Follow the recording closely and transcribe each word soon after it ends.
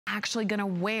actually gonna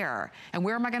wear. And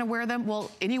where am I gonna wear them? Well,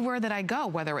 anywhere that I go,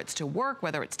 whether it's to work,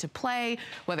 whether it's to play,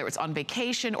 whether it's on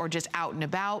vacation or just out and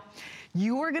about,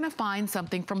 you are gonna find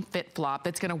something from FitFlop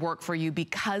that's gonna work for you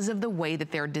because of the way that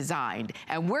they're designed.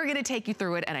 And we're gonna take you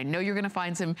through it, and I know you're gonna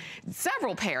find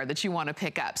several pair that you wanna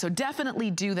pick up. So definitely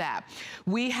do that.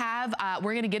 We're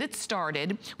gonna get it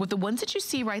started with the ones that you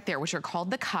see right there, which are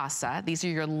called the Casa. These are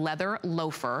your leather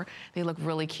loafer. They look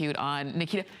really cute on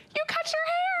Nikita. You cut your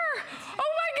hair!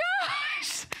 Oh my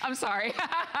gosh! I'm sorry.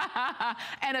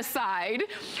 And aside,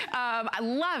 I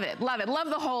love it, love it, love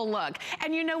the whole look.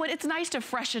 And you know what? It's nice to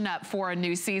freshen up for a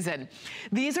new season.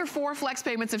 These are 4 flex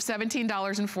payments of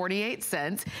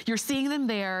 $17.48. You're seeing them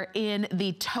there in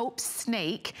the taupe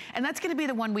snake, and that's gonna be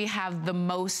the one we have the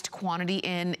most quantity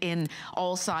in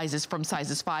all sizes, from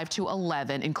sizes 5 to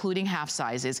 11, including half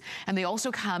sizes. And they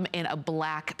also come in a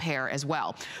black pair as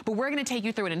well. But we're gonna take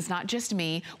you through it, and it's not just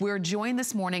me. We're joined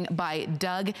this morning by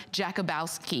Doug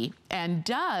Jakubowski. And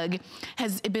Doug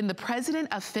has been the president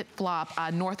of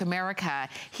FitFlop North America.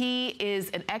 He is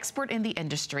an expert in the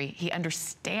industry. He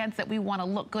understands that we want to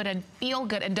look good and feel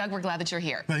good. And Doug, we're glad that you're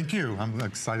here. Thank you. I'm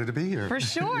excited to be here. For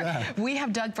sure. Yeah. We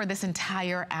have Doug for this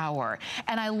entire hour.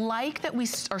 And I like that we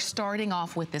are starting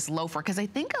off with this loafer, because I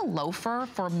think a loafer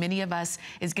for many of us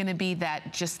is going to be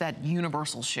just that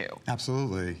universal shoe.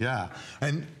 Absolutely, yeah.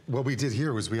 And what we did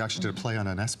here was we actually did a play on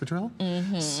an espadrille.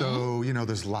 So, you know,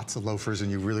 there's lots of loafers and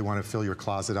you really want to fill your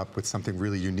closet up with something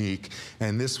really unique.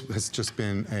 And this has just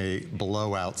been a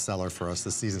blowout seller for us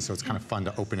this season, so it's kind of fun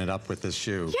to open it up with this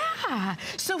shoe. Yeah,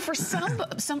 so for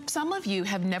some of you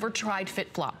have never tried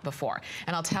FitFlop before.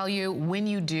 And I'll tell you, when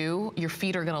you do, your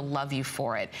feet are gonna love you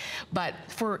for it. But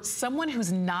for someone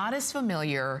who's not as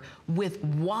familiar with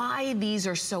why these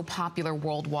are so popular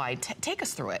worldwide, take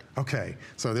us through it. Okay,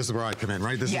 so this is where I come in,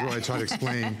 right? This is where I try to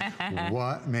explain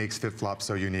what makes FitFlop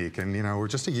so unique. And you know, we're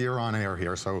just a year on air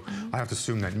here, so I have to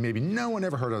assume that maybe no one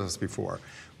ever heard of us before.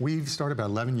 We've started about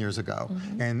 11 years ago,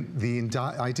 and the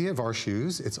idea of our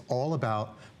shoes, it's all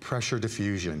about pressure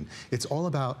diffusion. It's all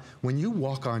about when you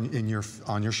walk in your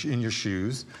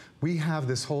shoes, we have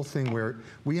this whole thing where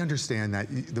we understand that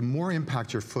the more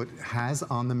impact your foot has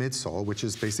on the midsole, which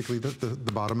is basically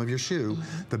the bottom of your shoe,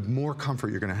 the more comfort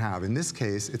you're gonna have. In this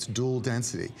case, it's dual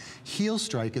density. Heel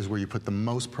strike is where you put the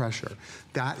most pressure.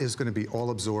 That is gonna be all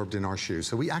absorbed in our shoes.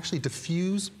 So we actually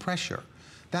diffuse pressure.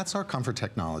 That's our comfort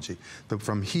technology.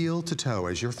 From heel to toe,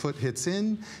 as your foot hits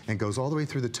in and goes all the way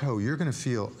through the toe, you're gonna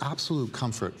feel absolute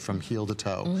comfort from heel to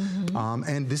toe.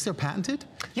 And these are patented,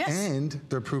 and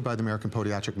they're approved by the American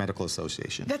Podiatric Medical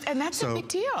Association. That's a big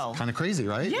deal. Kind of crazy,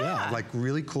 right? Yeah. Like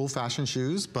really cool fashion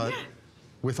shoes, but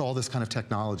with all this kind of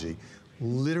technology,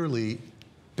 literally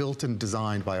built and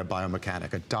designed by a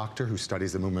biomechanic, a doctor who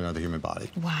studies the movement of the human body.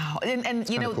 Wow, and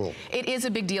you know, cool. It is a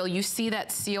big deal. You see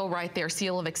that seal right there,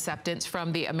 seal of acceptance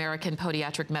from the American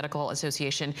Podiatric Medical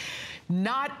Association.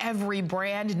 Not every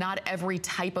brand, not every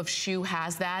type of shoe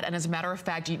has that, and as a matter of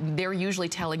fact, they're usually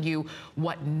telling you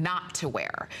what not to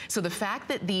wear. So the fact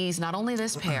that these, not only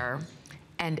this pair,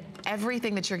 and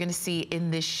everything that you're gonna see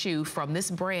in this shoe from this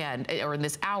brand, or in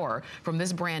this hour, from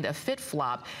this brand of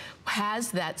FitFlop, has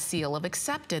that seal of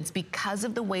acceptance because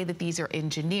of the way that these are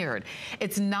engineered.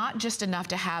 It's not just enough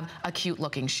to have a cute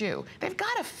looking shoe. They've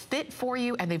gotta fit for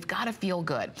you and they've gotta feel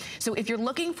good. So if you're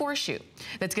looking for a shoe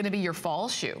that's gonna be your fall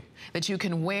shoe, that you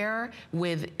can wear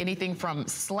with anything from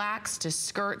slacks to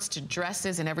skirts to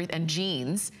dresses and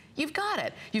jeans, you've got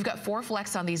it. You've got 4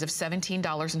 flex on these of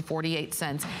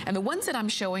 $17.48. And the ones that I'm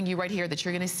showing you right here that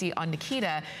you're gonna see on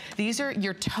Nikita, these are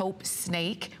your taupe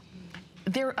snake.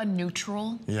 They're a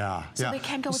neutral. So they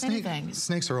can go with anything.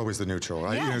 Snakes are always the neutral,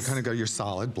 right? You know, kind of go your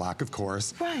solid, black of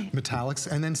course, metallics,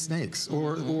 and then snakes,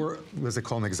 or as they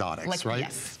call them, exotics, right?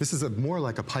 This is more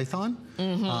like a python,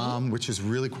 which is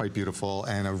really quite beautiful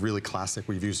and a really classic.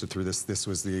 We've used it through this. This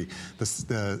was the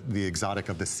exotic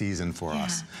of the season for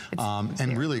us.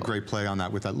 And really a great play on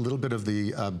that with that little bit of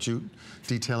the jute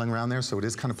detailing around there. So it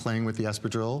is kind of playing with the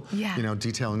espadrille, you know,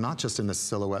 detailing not just in the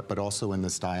silhouette, but also in the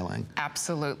styling.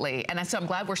 Absolutely. And so I'm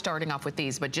glad we're starting off with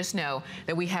these, but just know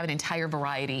that we have an entire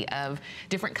variety of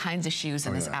different kinds of shoes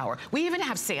in this hour. We even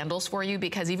have sandals for you,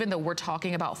 because even though we're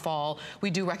talking about fall, we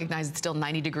do recognize it's still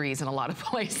 90 degrees in a lot of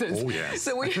places.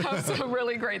 So we have some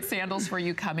really great sandals for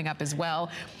you coming up as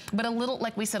well. But a little,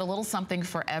 like we said, a little something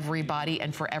for everybody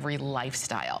and for every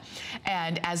lifestyle.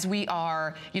 And as we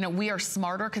are, you know, we are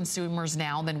smarter consumers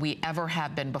now than we ever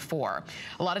have been before.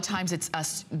 A lot of times it's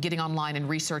us getting online and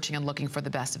researching and looking for the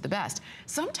best of the best.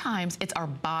 Sometimes it's our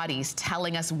bodies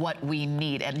telling us what we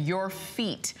need, and your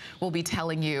feet will be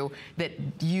telling you that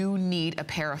you need a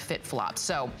pair of FitFlops.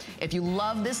 So if you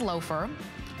love this loafer,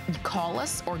 call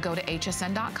us or go to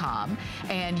hsn.com,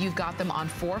 and you've got them on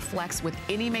 4 Flex with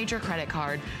any major credit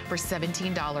card for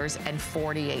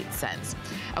 $17.48.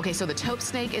 Okay, so the taupe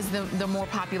snake is the more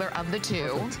popular of the two.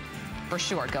 Perfect. For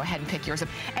sure, go ahead and pick yours up.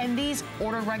 And these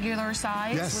order regular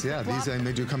size? Yes, yeah, these, and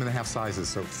they do come in the half sizes,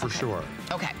 so for sure.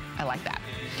 Okay, I like that.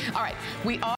 All right, we are